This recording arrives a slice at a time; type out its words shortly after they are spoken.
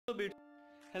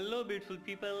Hello beautiful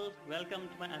people, welcome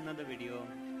to my another video.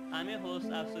 I'm your host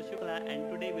Afsu Shukla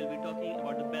and today we'll be talking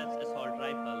about the best assault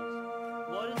rifles.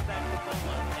 War is bad weapon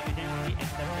was evidently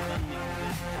acceptable new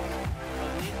risk.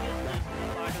 Cognitiousness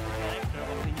is part of the character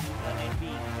of an incarnate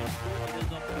being and so it is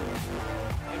of use.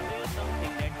 It is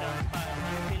something that transpires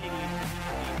unfailingly to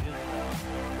each useful.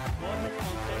 War has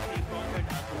constantly prompted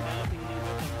us developing new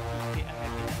weapons to stay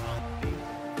ahead in the arms race.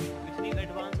 With new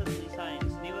advances in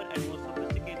science, newer and more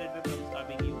sophisticated weapons are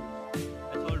being used.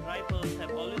 Assault rifles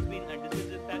have always been a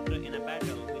decisive factor in a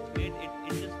battle, which made it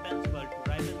indispensable to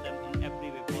rival them in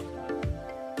every way possible.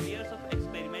 Years of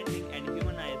experimenting and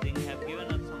humanizing have given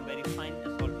us some very fine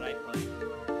assault rifles.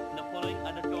 The following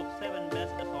are the top 7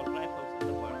 best assault rifles in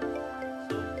the world.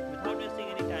 So, without wasting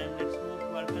any time, let's move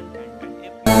to our content. And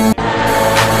if you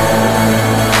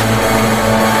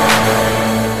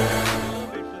Hello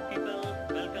beautiful people,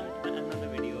 welcome to another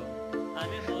video.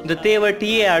 I'm your host. The Tevar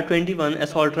TAR-21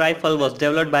 assault rifle was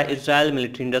developed by Israel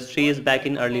Military Industries back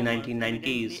in early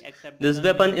 1990s. This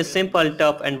weapon is simple,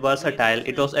 tough and versatile.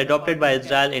 It was adopted by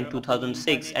Israel in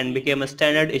 2006 and became a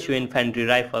standard issue infantry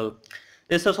rifle.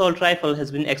 This assault rifle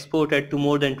has been exported to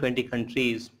more than 20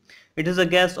 countries. It is a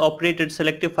gas-operated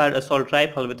selective-fire assault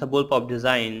rifle with a bullpup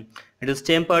design. It is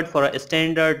tempered for a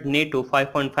standard NATO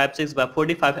 5.56 by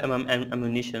 45 mm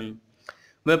ammunition.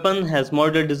 Weapon has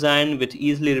modular design with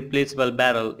easily replaceable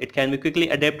barrel. It can be quickly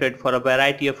adapted for a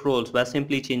variety of roles by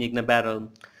simply changing the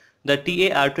barrel. The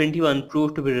TAR-21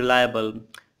 proved to be reliable.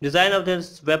 Design of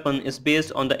this weapon is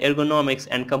based on the ergonomics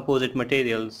and composite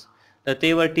materials. The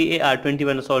Tevar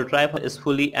TAR-21 assault rifle is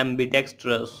fully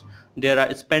ambidextrous. There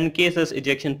are spent cases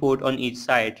ejection port on each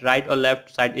side. Right or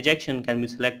left side ejection can be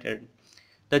selected.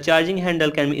 The charging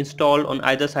handle can be installed on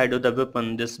either side of the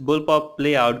weapon. This bullpup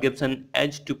layout gives an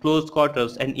edge to close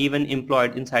quarters and even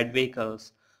employed inside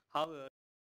vehicles. However,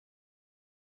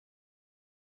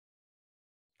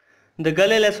 the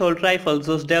Galil assault rifle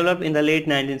was developed in the late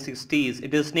 1960s.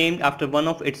 It is named after one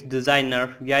of its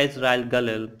designer, Yisrael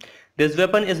Galil. This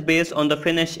weapon is based on the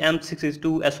Finnish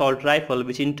M62 assault rifle,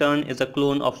 which in turn is a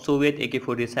clone of Soviet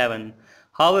AK-47.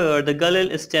 However, the Galil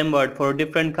is tempered for a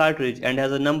different cartridge and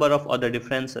has a number of other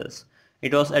differences.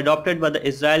 It was adopted by the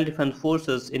Israel Defense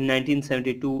Forces in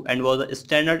 1972 and was a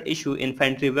standard issue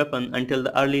infantry weapon until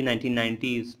the early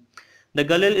 1990s. The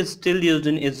Galil is still used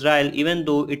in Israel even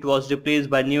though it was replaced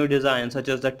by newer designs such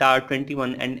as the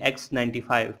TAR-21 and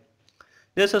X-95.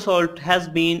 This assault has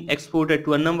been exported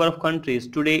to a number of countries.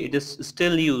 Today it is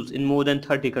still used in more than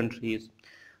 30 countries.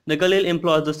 The Galil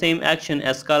employs the same action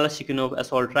as Kalashnikov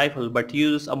assault rifle but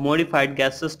uses a modified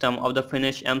gas system of the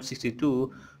Finnish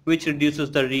M62 which reduces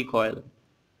the recoil.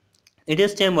 It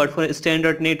is chambered for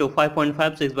standard NATO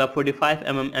 5.56 by 45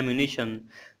 mm ammunition.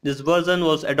 This version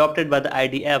was adopted by the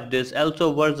IDF. There is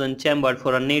also a version chambered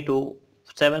for a NATO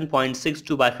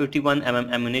 7.62 by 51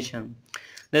 mm ammunition.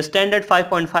 The standard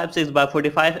 5.56 by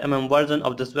 45 mm version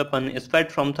of this weapon is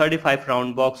fed from 35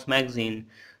 round box magazine.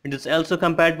 It is also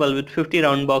compatible with 50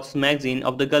 round box magazine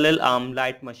of the Galil Arm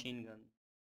light machine gun.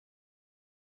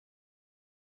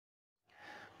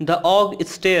 The AUG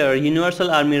Steyr Universal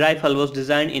Army Rifle was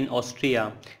designed in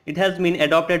Austria. It has been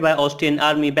adopted by Austrian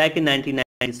Army back in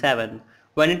 1997.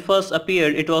 When it first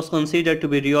appeared, it was considered to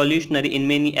be revolutionary in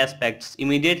many aspects.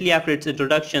 Immediately after its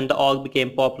introduction, the AUG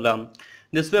became popular.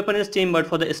 This weapon is chambered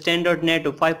for the standard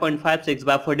NATO 5.56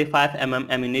 by 45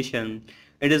 mm ammunition.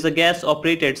 It is a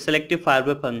gas-operated selective fire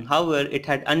weapon. However, it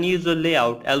had unusual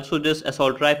layout. Also, this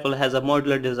assault rifle has a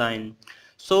modular design,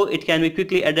 so it can be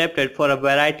quickly adapted for a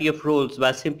variety of roles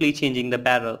by simply changing the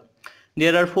barrel.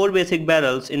 There are 4 basic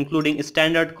barrels including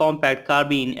standard compact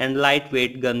carbine and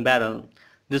lightweight gun barrel.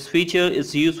 This feature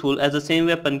is useful as the same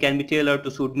weapon can be tailored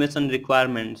to suit mission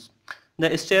requirements. The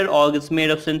Steyr AUG is made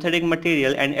of synthetic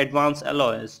material and advanced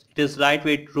alloys. It is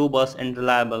lightweight, robust and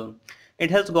reliable. It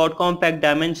has got compact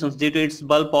dimensions due to its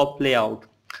bullpup layout.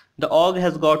 The AUG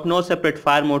has got no separate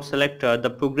fire mode selector. The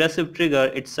progressive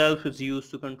trigger itself is used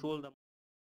to control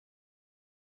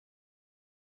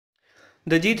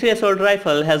the G3 assault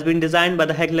rifle has been designed by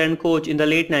the Heckler & Koch in the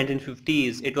late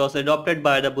 1950s. It was adopted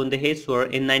by the Bundeswehr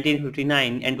in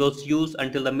 1959 and was used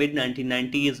until the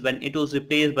mid-1990s when it was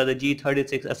replaced by the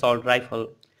G36 assault rifle.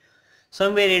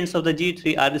 Some variants of the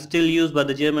G3 are still used by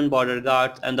the German border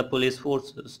guards and the police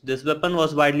forces. This weapon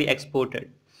was widely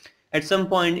exported. At some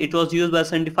point, it was used by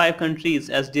 75 countries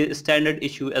as the standard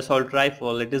issue assault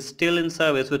rifle. It is still in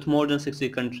service with more than 60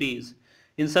 countries.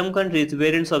 In some countries,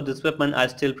 variants of this weapon are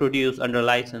still produced under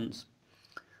license.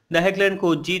 The Heckler &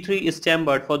 Koch G3 is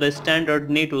chambered for the standard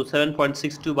NATO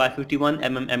 7.62 by 51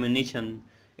 mm ammunition.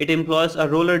 It employs a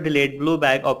roller-delayed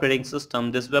blowback operating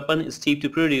system. This weapon is cheap to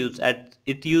produce as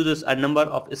it uses a number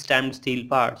of stamped steel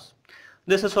parts.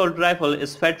 This assault rifle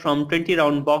is fed from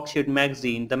 20-round box-shaped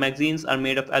magazine. The magazines are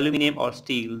made of aluminum or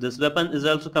steel. This weapon is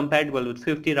also compatible with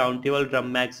 50-round table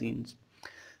drum magazines.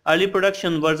 Early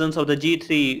production versions of the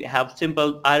G3 have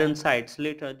simple iron sights.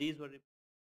 Later, these were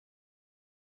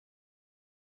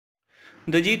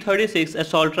The G36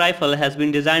 assault rifle has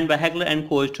been designed by Heckler &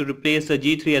 Koch to replace the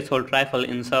G3 assault rifle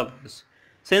in service.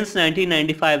 Since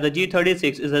 1995, the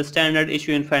G36 is a standard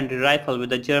issue infantry rifle with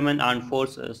the German armed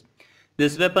forces.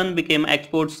 This weapon became an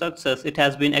export success. It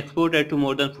has been exported to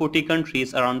more than 40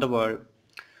 countries around the world.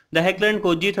 The Heckler &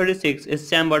 Koch G36 is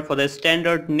chambered for the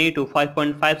standard NATO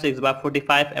 5.56 by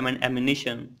 45 mm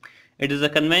ammunition. It is a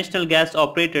conventional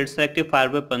gas-operated selective fire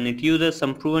weapon. It uses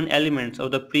some proven elements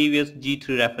of the previous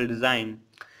G3 rifle design.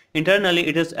 Internally,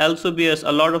 it also bears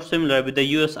a lot of similar with the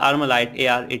US Armalite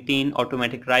AR-18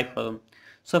 automatic rifle.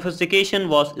 Sophistication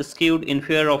was skewed in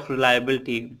favor of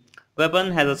reliability.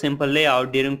 Weapon has a simple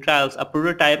layout. During trials, a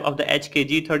prototype of the HK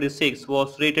G36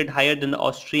 was rated higher than the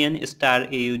Austrian Star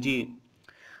AUG.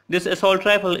 This assault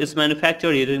rifle is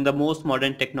manufactured using the most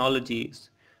modern technologies.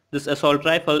 This assault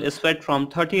rifle is fed from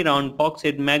 30-round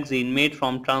box-shaped magazine made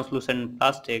from translucent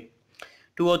plastic.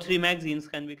 2 or 3 magazines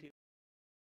can be cleared.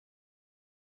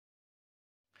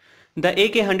 The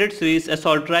AK-100 series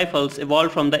assault rifles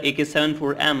evolved from the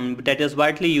AK-74M that is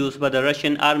widely used by the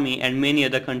Russian army and many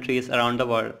other countries around the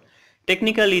world.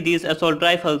 Technically, these assault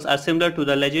rifles are similar to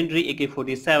the legendary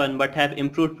AK-47 but have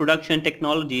improved production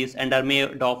technologies and are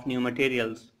made of new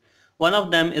materials. One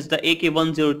of them is the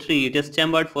AK-103. It is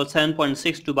chambered for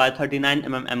 7.62 by 39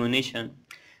 mm ammunition.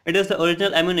 It is the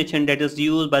original ammunition that is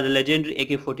used by the legendary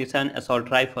AK-47 assault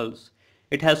rifles.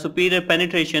 It has superior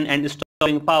penetration and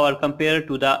stopping power compared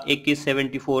to the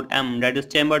AK-74M that is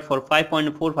chambered for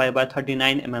 5.45 by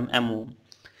 39 mm ammo.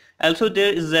 Also,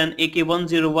 there is an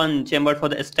AK-101 chambered for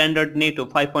the standard NATO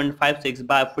 5.56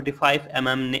 by 45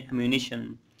 mm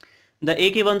ammunition. The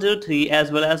AK-103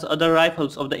 as well as other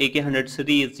rifles of the AK-100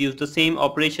 series use the same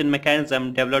operation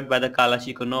mechanism developed by the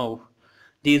Kalashnikov.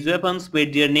 These weapons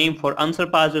made their name for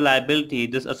unsurpassed reliability.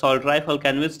 This assault rifle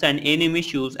can withstand any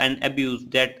misuse and abuse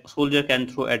that soldier can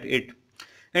throw at it.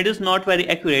 It is not very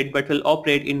accurate but will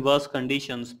operate in worst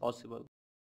conditions possible.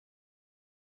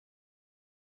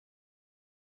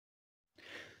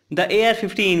 The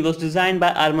AR-15 was designed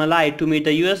by Armalite to meet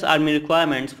the US Army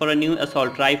requirements for a new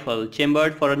assault rifle,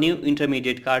 chambered for a new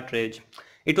intermediate cartridge.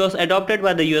 It was adopted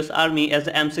by the US Army as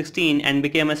the M16 and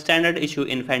became a standard issue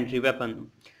infantry weapon.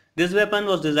 This weapon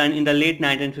was designed in the late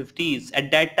 1950s.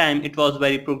 At that time, it was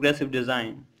very progressive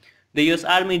design. The US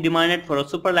Army demanded for a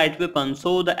super light weapon,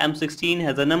 so the M16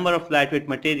 has a number of lightweight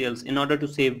materials in order to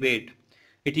save weight.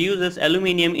 It uses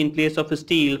aluminium in place of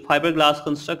steel, fiberglass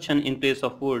construction in place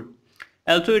of wood.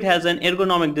 Also, it has an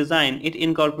ergonomic design. It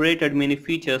incorporated many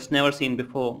features never seen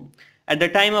before. At the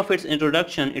time of its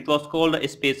introduction, it was called a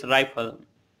space rifle.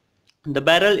 The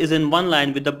barrel is in one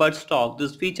line with the buttstock.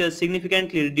 This feature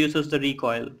significantly reduces the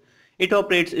recoil. It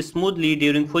operates smoothly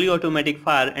during fully automatic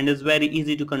fire and is very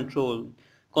easy to control.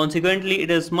 Consequently,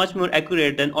 it is much more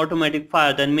accurate than automatic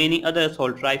fire than many other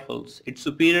assault rifles. Its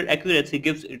superior accuracy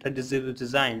gives it a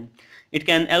design. It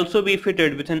can also be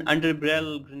fitted with an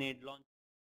underbarrel grenade launcher.